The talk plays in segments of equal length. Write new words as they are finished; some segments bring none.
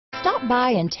Stop by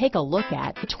and take a look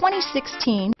at the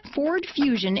 2016 Ford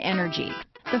Fusion Energi.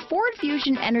 The Ford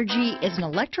Fusion Energi is an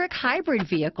electric hybrid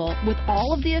vehicle with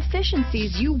all of the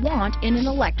efficiencies you want in an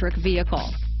electric vehicle.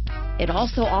 It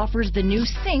also offers the new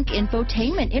Sync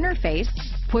infotainment interface,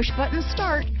 push-button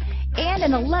start, and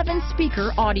an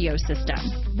 11-speaker audio system.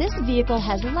 This vehicle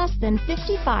has less than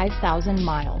 55,000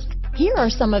 miles. Here are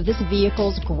some of this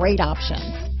vehicle's great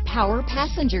options: power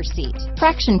passenger seat,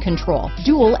 traction control,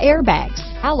 dual airbags,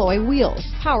 alloy wheels,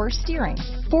 power steering,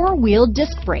 four-wheel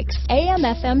disc brakes,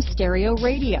 AM/FM stereo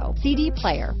radio, CD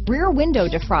player, rear window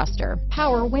defroster,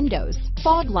 power windows,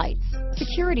 fog lights,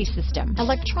 security system,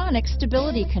 electronic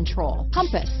stability control,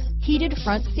 compass, heated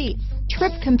front seats,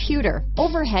 trip computer,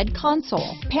 overhead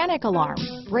console, panic alarm,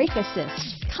 brake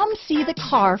assist. Come see the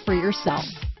car for yourself.